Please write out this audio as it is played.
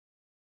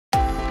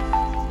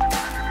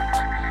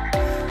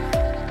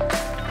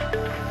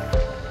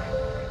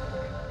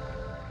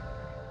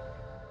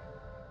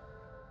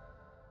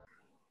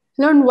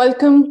Hello and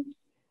welcome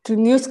to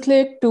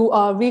NewsClick, to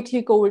our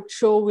weekly COVID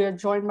show. We are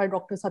joined by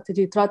Dr.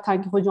 Satyajit Rath.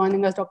 Thank you for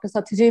joining us, Dr.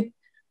 Satyajit.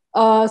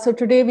 So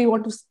today we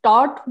want to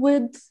start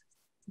with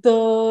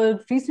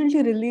the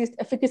recently released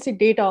efficacy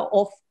data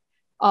of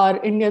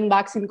our Indian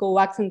vaccine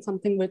Covaxin,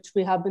 something which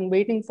we have been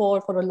waiting for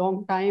a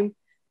long time.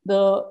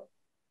 The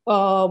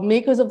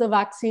makers of the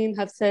vaccine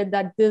have said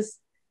that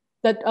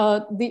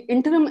the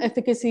interim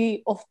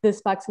efficacy of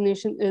this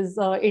vaccination is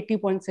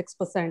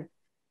 80.6%.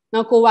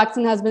 Now,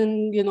 Covaxin has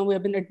been, we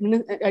have been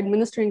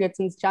administering it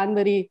since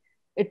January.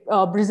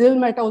 Brazil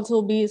might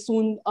also be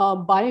soon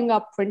buying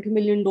up 20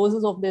 million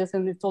doses of this,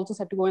 and it's also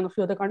set to go in a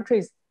few other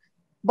countries.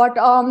 But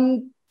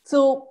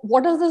so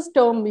what does this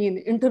term mean,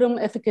 interim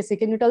efficacy?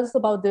 Can you tell us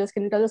about this?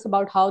 Can you tell us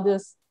about how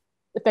this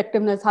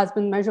effectiveness has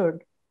been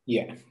measured?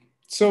 Yeah.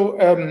 So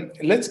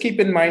let's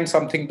keep in mind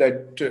something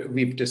that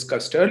we've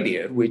discussed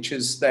earlier, which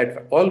is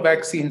that all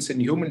vaccines in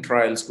human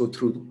trials go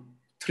through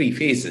 3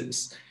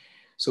 phases.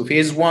 So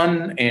phase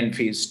 1 and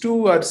phase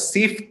 2 are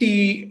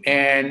safety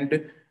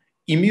and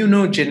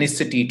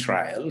immunogenicity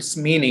trials,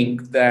 meaning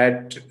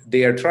that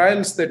they are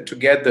trials that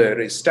together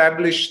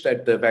establish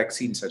that the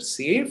vaccines are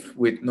safe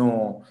with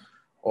no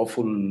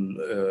awful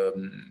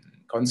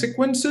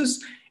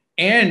consequences,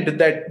 and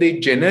that they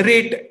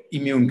generate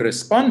immune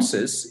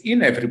responses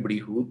in everybody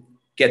who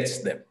gets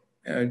them,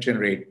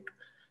 generate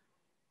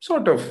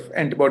sort of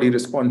antibody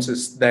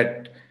responses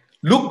that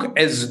look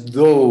as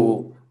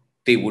though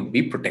they would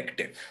be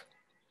protective.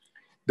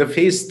 The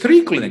phase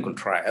 3 clinical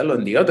trial,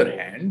 on the other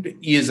hand,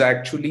 is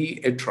actually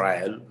a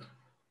trial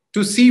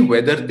to see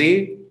whether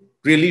they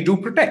really do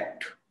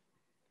protect.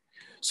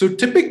 So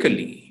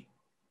typically,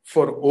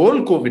 for all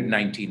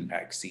COVID-19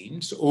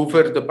 vaccines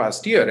over the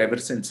past year, ever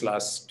since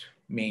last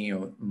May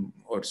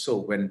or so,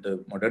 when the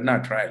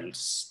Moderna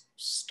trials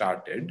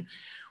started,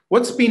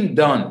 what's been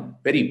done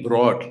very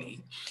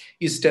broadly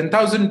is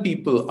 10,000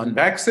 people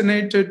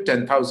unvaccinated,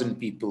 10,000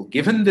 people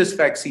given this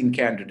vaccine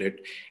candidate.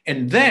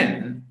 And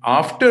then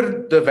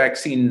after the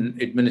vaccine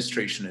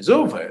administration is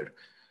over,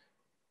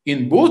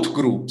 in both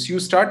groups,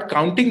 you start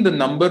counting the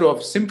number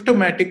of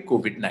symptomatic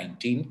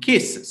COVID-19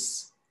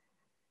 cases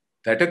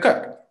that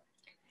occur.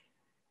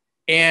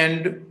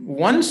 And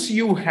once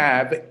you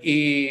have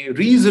a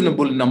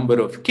reasonable number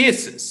of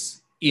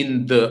cases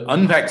in the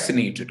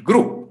unvaccinated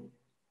group,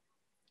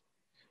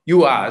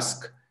 you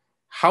ask,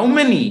 how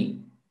many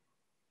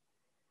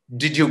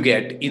did you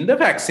get in the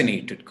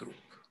vaccinated group?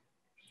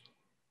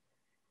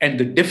 And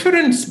the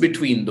difference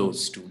between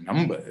those two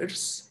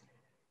numbers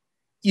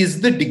is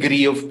the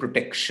degree of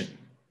protection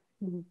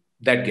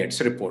that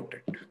gets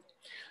reported.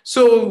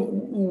 So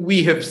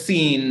we have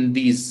seen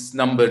these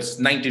numbers,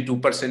 92%,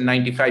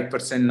 95%,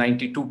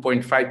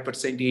 92.5%,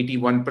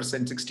 81%,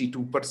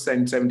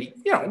 62%, 70,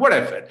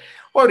 whatever,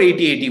 or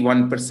 80,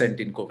 81%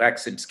 in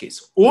Covaxin's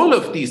case. All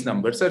of these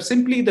numbers are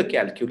simply the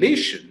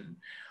calculation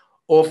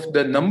of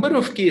the number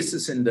of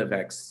cases in the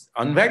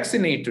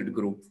unvaccinated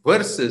group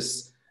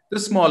versus the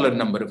smaller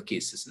number of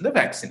cases in the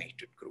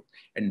vaccinated group.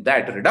 And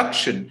that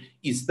reduction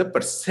is the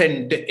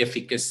percent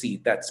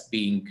efficacy that's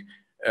being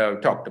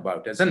talked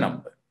about as a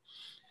number.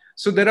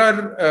 So there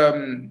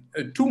are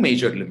 2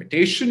 major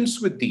limitations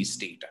with these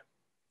data.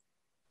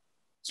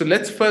 So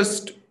let's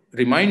first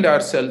remind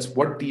ourselves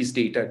what these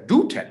data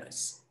do tell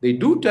us. They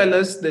do tell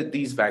us that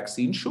these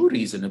vaccines show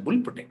reasonable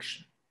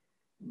protection.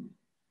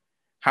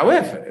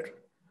 However,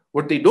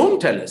 what they don't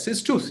tell us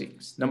is 2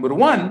 things. Number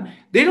 1,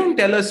 they don't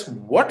tell us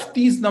what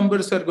these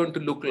numbers are going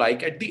to look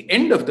like at the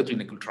end of the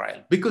clinical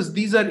trial, because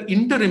these are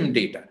interim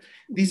data.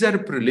 These are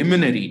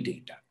preliminary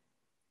data.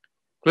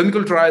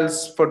 Clinical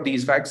trials for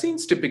these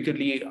vaccines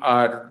typically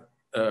are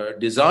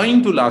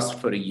designed to last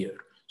for a year.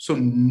 So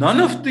none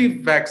of the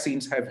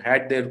vaccines have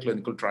had their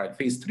clinical trial,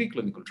 phase 3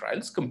 clinical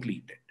trials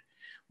completed,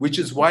 which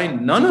is why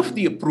none of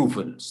the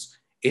approvals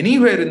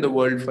anywhere in the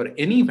world for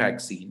any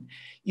vaccine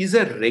is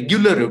a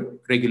regular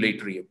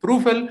regulatory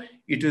approval.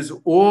 It is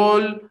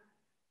all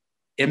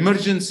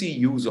emergency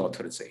use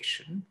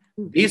authorization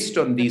based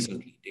on these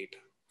early data.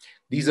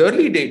 These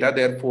early data,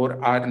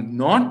 therefore, are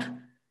not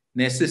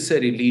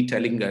necessarily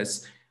telling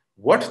us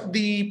what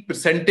the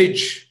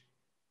percentage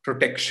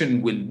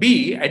protection will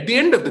be at the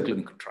end of the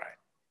clinical trial.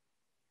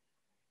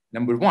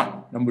 Number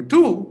 1. Number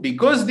 2,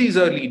 because these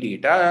early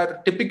data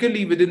are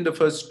typically within the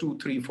first 2,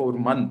 3, 4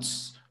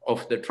 months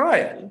of the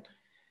trial,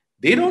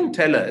 they don't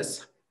tell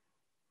us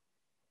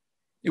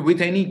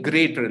with any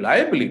great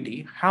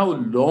reliability how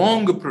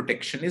long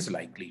protection is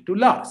likely to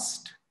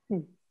last.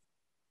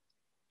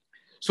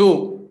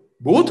 So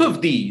both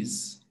of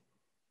these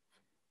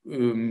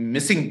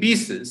missing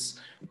pieces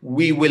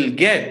we will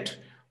get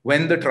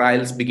when the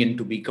trials begin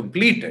to be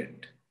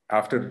completed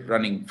after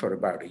running for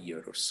about a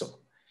year or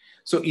so.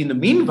 So in the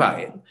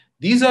meanwhile,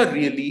 these are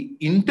really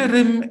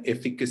interim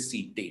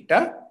efficacy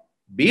data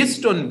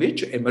based on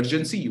which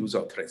emergency use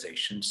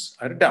authorizations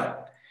are done.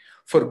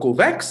 For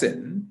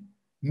Covaxin,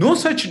 no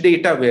such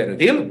data were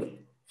available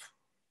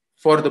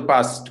for the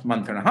past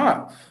month and a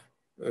half.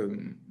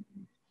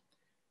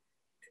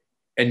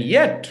 And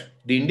yet,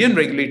 the Indian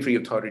regulatory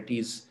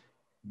authorities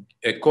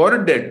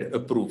accorded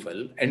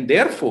approval, and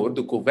therefore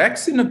the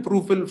Covaxin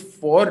approval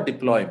for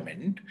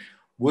deployment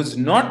was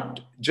not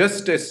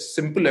just a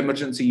simple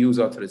emergency use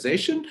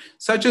authorization,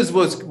 such as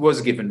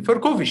was given for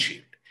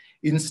Covishield.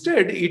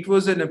 Instead, it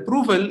was an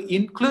approval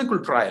in clinical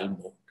trial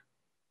mode.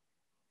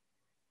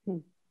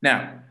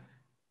 Now,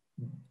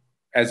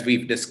 as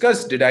we've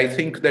discussed, did I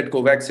think that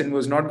Covaxin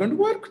was not going to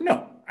work?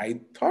 No. I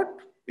thought,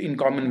 in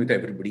common with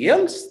everybody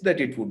else, that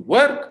it would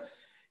work.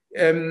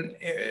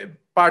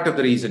 Part of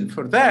the reason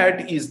for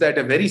that is that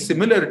a very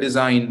similar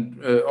design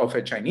of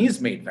a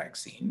Chinese-made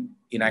vaccine,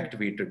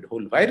 inactivated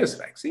whole virus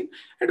vaccine,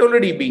 had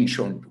already been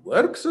shown to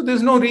work. So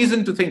there's no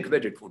reason to think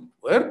that it wouldn't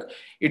work.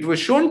 It was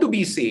shown to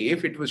be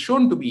safe. It was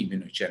shown to be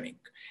immunogenic.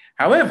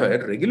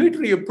 However,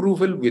 regulatory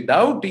approval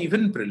without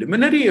even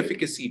preliminary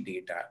efficacy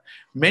data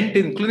meant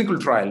in clinical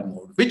trial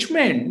mode, which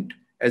meant,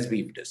 as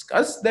we've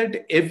discussed,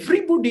 that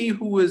everybody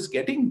who's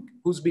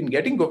been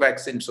getting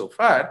Covaxin so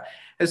far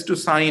has to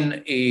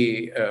sign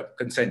a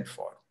consent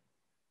form.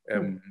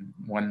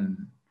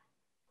 One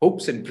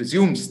hopes and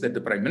presumes that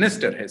the Prime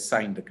Minister has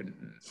signed the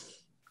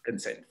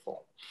consent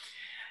form.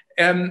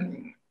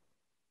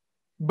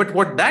 But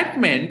what that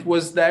meant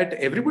was that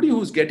everybody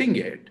who's getting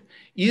it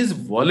is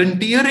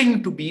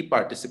volunteering to be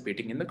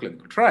participating in the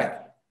clinical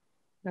trial.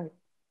 Right.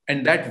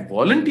 And that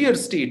volunteer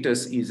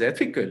status is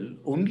ethical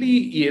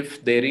only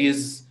if there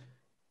is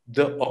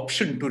the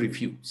option to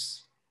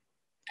refuse.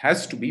 It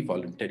has to be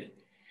voluntary.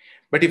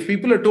 But if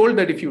people are told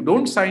that if you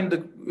don't sign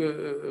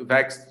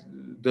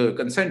the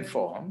consent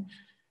form,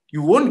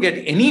 you won't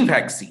get any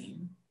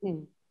vaccine,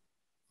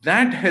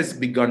 that has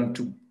begun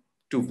to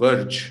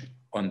verge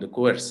on the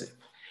coercive.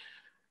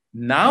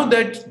 Now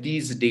that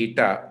these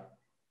data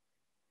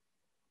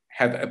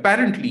have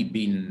apparently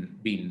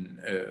been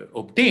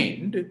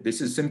obtained,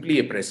 this is simply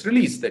a press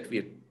release that we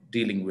are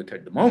dealing with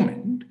at the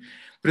moment.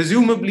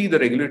 Presumably, the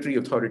regulatory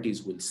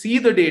authorities will see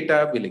the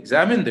data, will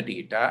examine the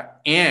data,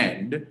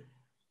 and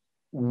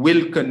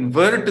will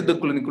convert the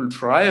clinical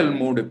trial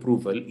mode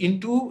approval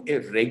into a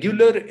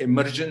regular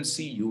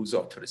emergency use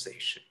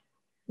authorization.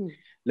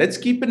 Let's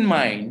keep in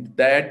mind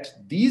that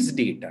in these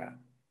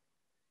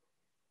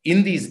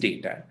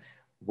data,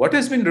 what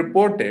has been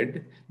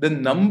reported, the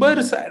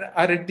numbers are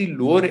at the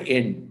lower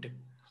end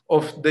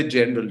of the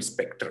general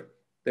spectrum.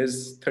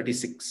 There's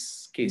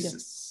 36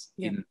 cases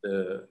in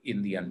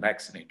the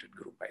unvaccinated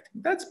group. I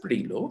think that's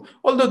pretty low,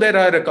 although there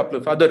are a couple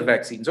of other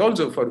vaccines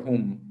also for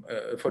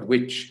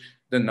which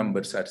the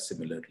numbers are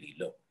similarly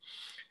low.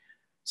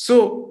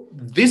 So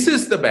this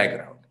is the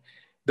background.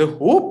 The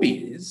hope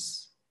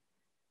is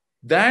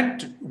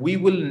that we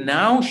will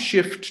now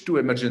shift to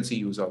emergency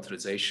use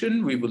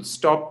authorization. We will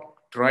stop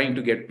trying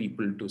to get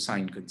people to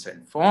sign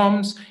consent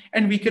forms,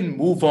 and we can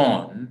move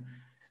on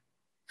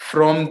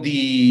from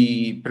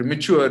the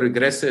premature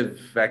aggressive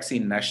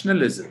vaccine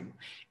nationalism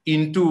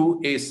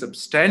into a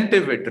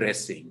substantive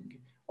addressing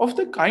of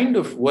the kind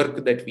of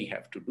work that we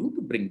have to do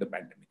to bring the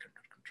pandemic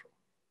under control.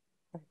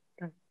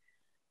 Right.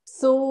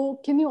 So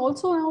can you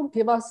also now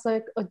give us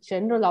like a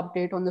general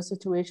update on the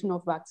situation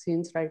of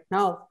vaccines right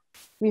now?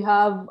 We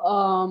have,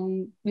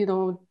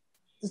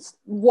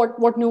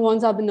 what new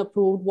ones have been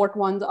approved? What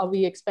ones are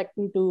we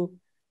expecting to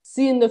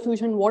see in the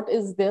future? What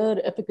is their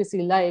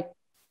efficacy like?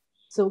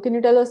 So can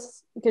you tell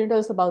us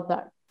about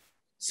that?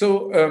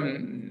 So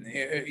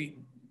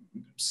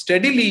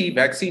steadily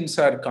vaccines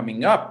are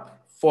coming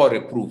up for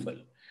approval.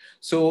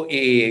 So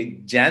a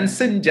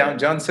Johnson &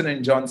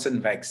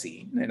 Johnson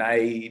vaccine, and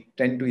I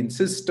tend to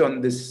insist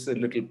on this a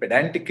little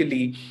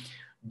pedantically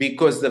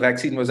because the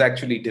vaccine was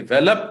actually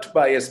developed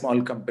by a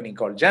small company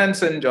called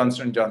Johnson &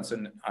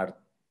 Johnson are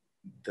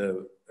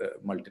the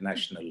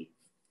multinational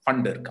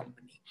funder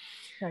company.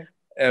 Right.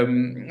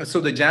 So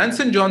the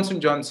Johnson &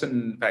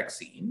 Johnson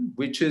vaccine,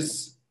 which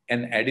is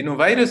an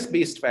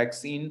adenovirus-based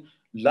vaccine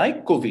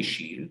like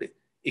Covishield,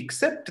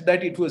 except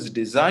that it was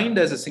designed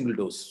as a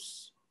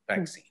single-dose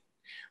vaccine,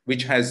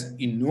 which has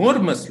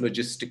enormous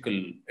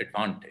logistical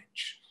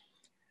advantage,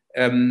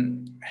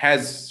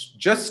 has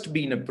just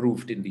been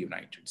approved in the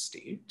United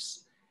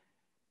States.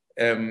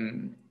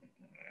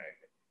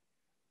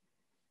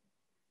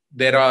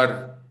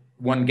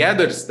 One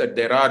gathers that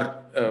there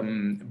are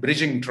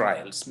bridging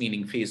trials,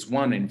 meaning phase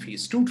 1 and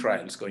phase 2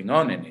 trials going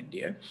on in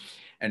India.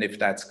 And if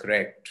that's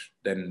correct,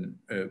 then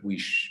we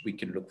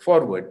can look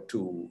forward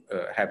to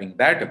having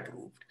that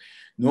approved.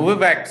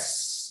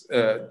 Novavax,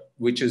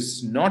 which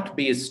is not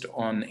based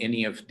on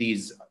any of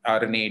these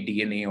RNA,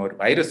 DNA, or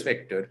virus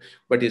vector,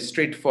 but is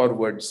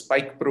straightforward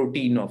spike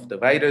protein of the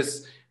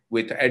virus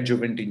with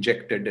adjuvant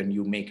injected, and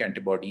you make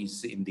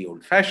antibodies in the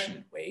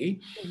old-fashioned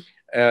way,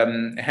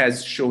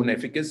 has shown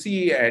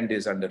efficacy and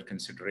is under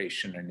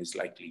consideration and is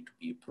likely to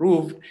be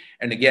approved.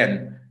 And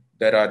again,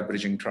 there are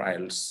bridging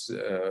trials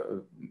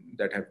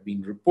that have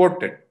been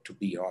reported to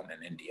be on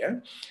in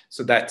India.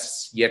 So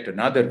that's yet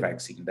another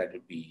vaccine that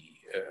will be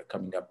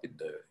coming up in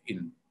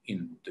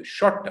the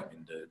short term,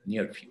 in the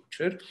near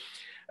future.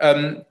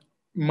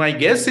 My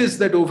guess is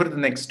that over the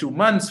next 2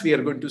 months, we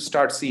are going to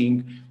start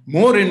seeing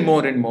more and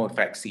more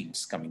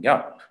vaccines coming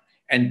up.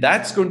 And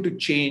that's going to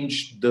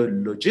change the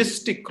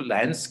logistic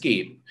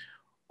landscape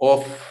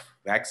of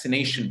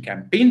vaccination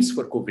campaigns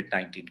for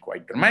COVID-19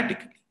 quite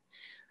dramatically.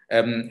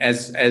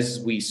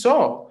 As we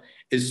saw,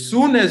 as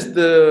soon as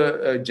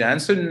the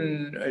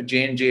Janssen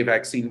J&J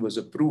vaccine was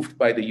approved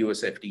by the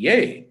US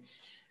FDA,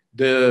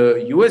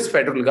 the US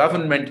federal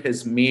government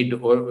has made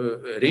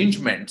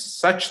arrangements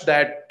such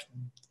that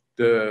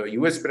the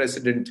US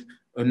president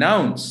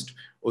announced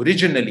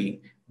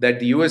originally that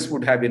the US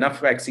would have enough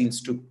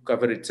vaccines to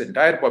cover its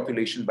entire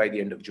population by the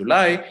end of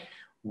July.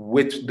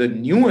 With the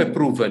new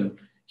approval,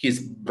 he's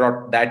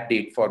brought that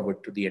date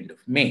forward to the end of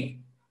May.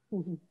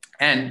 Mm-hmm.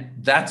 And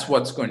that's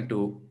what's going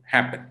to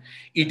happen.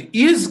 It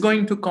is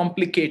going to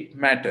complicate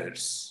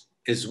matters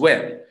as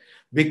well,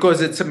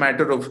 because it's a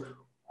matter of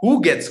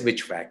who gets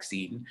which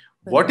vaccine,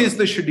 what is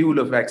the schedule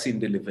of vaccine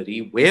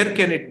delivery, where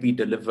can it be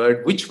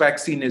delivered, which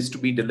vaccine is to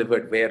be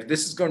delivered where.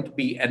 This is going to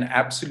be an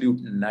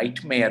absolute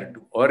nightmare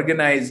to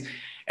organize.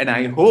 And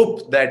I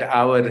hope that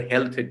our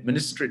health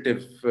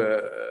administrative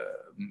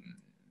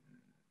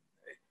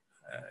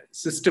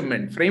system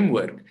and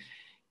framework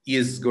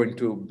is going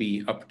to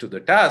be up to the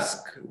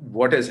task.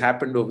 What has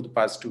happened over the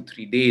past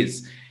 2-3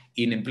 days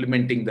in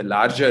implementing the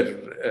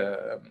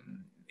larger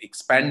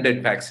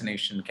expanded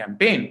vaccination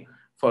campaign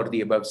for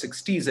the above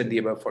 60s and the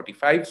above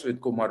 45s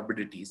with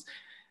comorbidities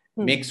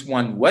makes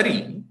one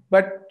worry,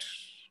 but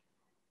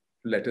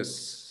let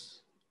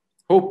us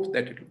hope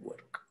that it will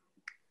work.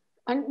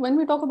 And when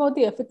we talk about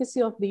the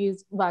efficacy of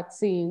these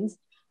vaccines,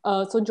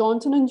 so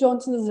Johnson &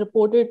 Johnson is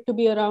reported to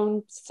be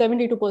around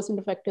 72%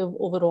 effective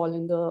overall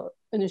in the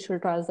initial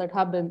trials that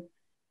have been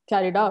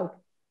carried out.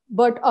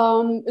 But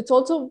it's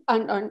also,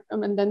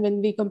 and then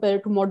when we compare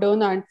it to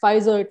Moderna and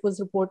Pfizer, it was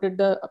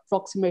reported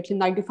approximately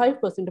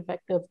 95%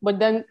 effective. But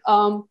then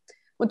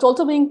it's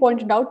also being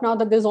pointed out now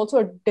that there's also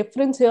a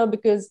difference here,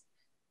 because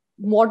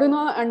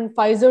Moderna and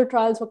Pfizer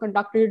trials were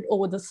conducted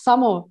over the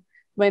summer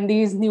when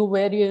these new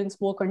variants,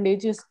 more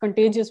contagious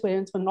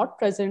variants were not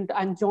present,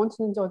 and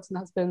Johnson & Johnson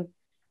has been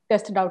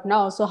tested out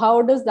now. So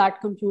how does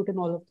that compute in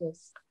all of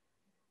this?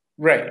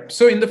 Right.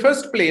 So in the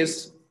first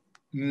place,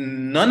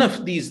 none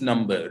of these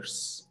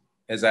numbers,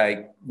 as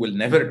I will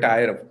never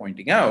tire of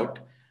pointing out,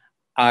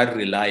 are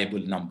reliable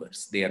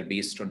numbers. They are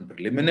based on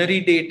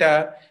preliminary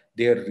data.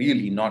 They are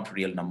really not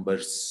real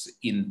numbers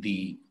in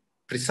the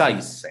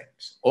precise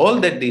sense. All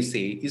that they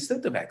say is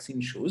that the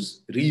vaccine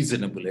shows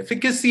reasonable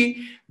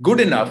efficacy, good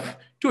enough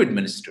to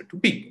administer to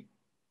people.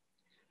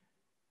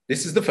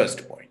 This is the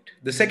first point.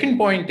 The second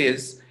point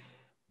is,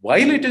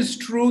 while it is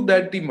true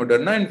that the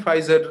Moderna and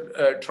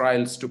Pfizer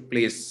trials took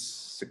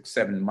place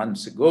 6-7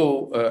 months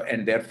ago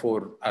and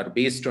therefore are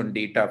based on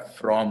data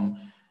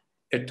from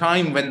a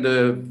time when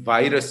the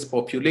virus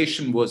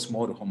population was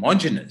more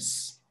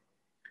homogeneous,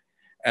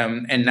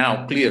 and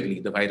now clearly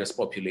the virus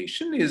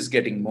population is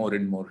getting more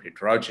and more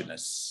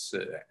heterogeneous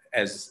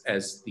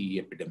as the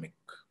epidemic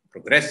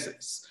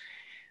progresses.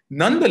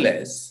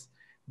 Nonetheless,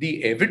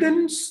 the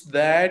evidence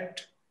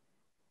that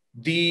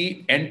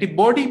the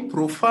antibody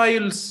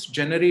profiles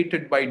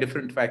generated by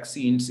different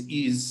vaccines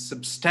is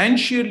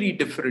substantially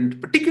different,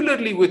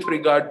 particularly with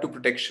regard to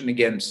protection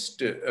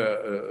against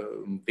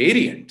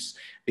variants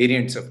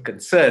of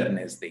concern,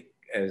 as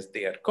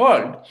they are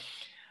called.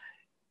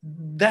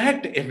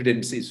 That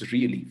evidence is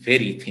really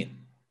very thin.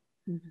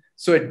 Mm-hmm.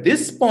 So at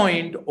this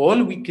point,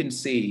 all we can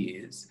say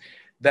is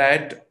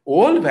that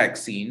all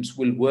vaccines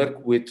will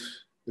work with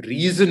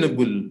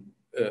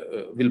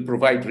will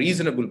provide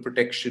reasonable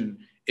protection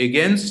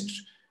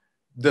against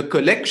the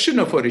collection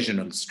of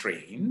original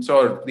strains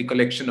or the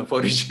collection of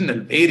original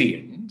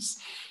variants,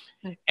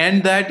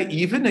 and that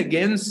even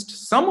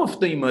against some of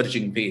the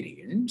emerging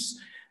variants,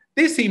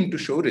 they seem to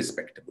show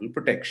respectable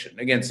protection.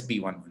 Against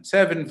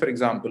B117, for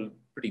example,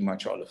 pretty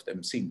much all of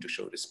them seem to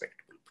show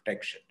respectable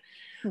protection.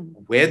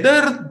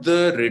 Whether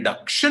the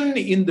reduction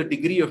in the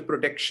degree of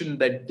protection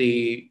that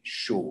they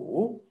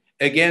show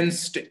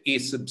against a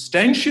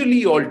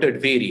substantially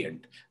altered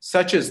variant,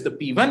 such as the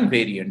P1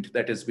 variant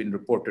that has been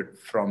reported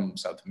from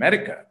South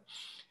America,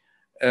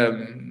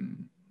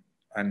 I'm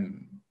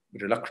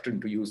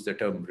reluctant to use the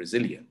term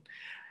Brazilian,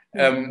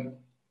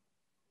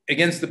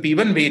 against the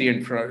P1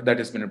 variant that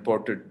has been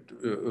reported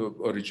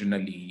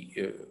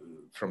originally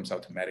from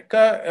South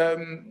America,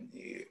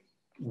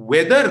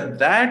 whether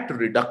that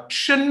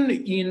reduction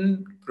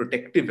in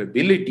protective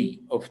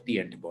ability of the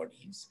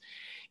antibodies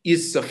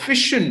is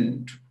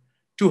sufficient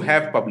to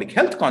have public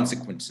health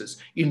consequences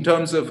in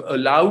terms of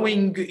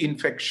allowing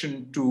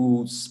infection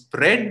to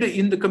spread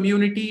in the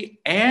community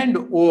and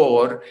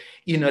or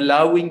in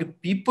allowing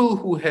people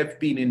who have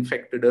been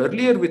infected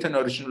earlier with an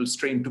original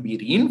strain to be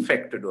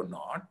reinfected or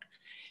not,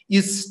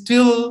 is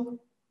still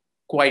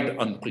quite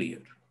unclear.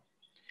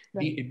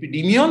 The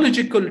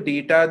epidemiological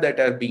data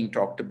that are being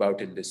talked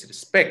about in this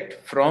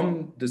respect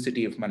from the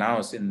city of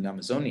Manaus in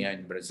Amazonia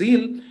in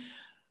Brazil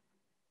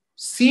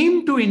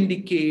seem to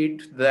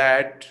indicate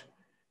that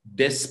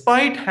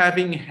despite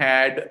having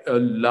had a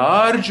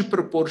large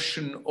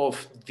proportion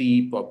of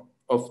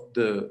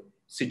the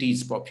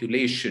city's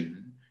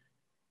population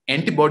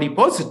antibody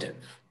positive,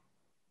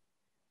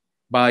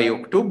 by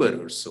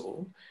October or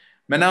so,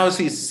 Manaus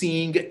is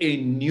seeing a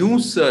new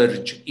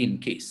surge in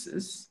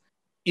cases.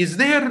 Is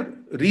there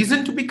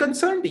reason to be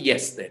concerned?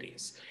 Yes, there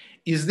is.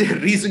 Is there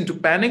reason to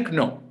panic?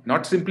 No,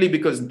 not simply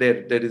because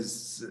there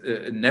is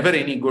never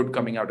any good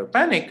coming out of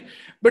panic,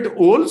 but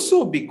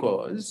also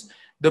because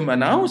the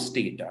Manaus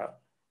data,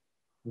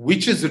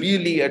 which is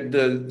really at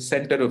the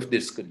center of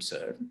this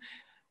concern,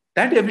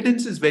 that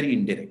evidence is very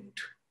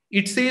indirect.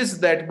 It says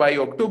that by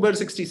October,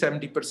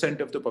 60-70%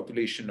 of the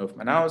population of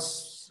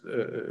Manaus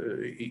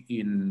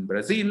in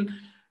Brazil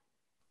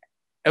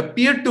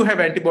appeared to have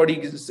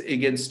antibodies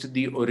against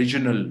the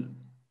original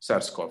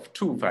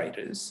SARS-CoV-2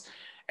 virus.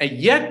 And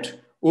yet,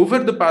 over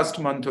the past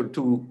month or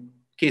two,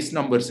 case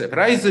numbers have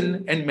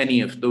risen, and many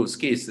of those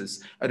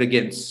cases are with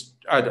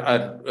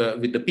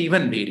the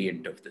P1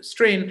 variant of the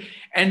strain.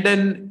 And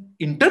an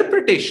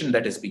interpretation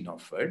that has been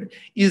offered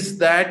is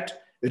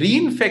that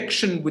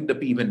reinfection with the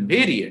P1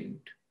 variant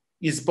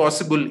is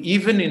possible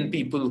even in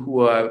people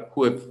who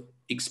have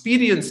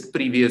experienced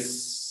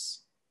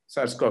previous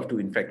SARS-CoV-2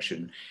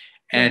 infection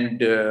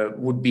and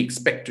would be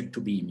expected to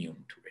be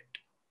immune to it.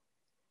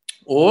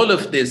 All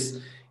of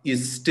this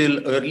is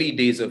still early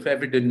days of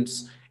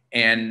evidence,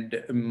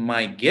 and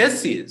my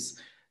guess is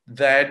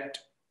that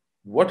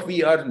what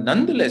we are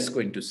nonetheless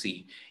going to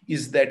see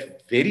is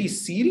that very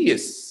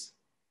serious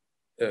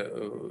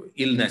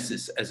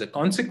illnesses as a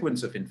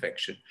consequence of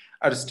infection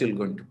are still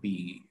going to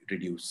be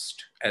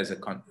reduced as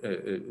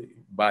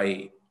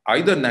by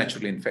either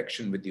natural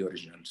infection with the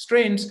original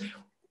strains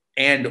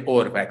and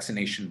or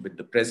vaccination with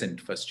the present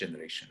first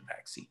generation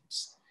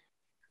vaccines.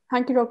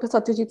 Thank you, Dr.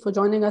 Satyajit, for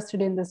joining us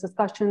today in this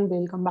discussion.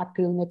 We'll come back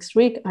to you next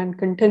week and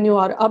continue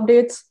our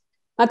updates.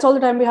 That's all the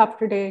time we have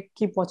today.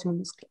 Keep watching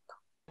NewsClick.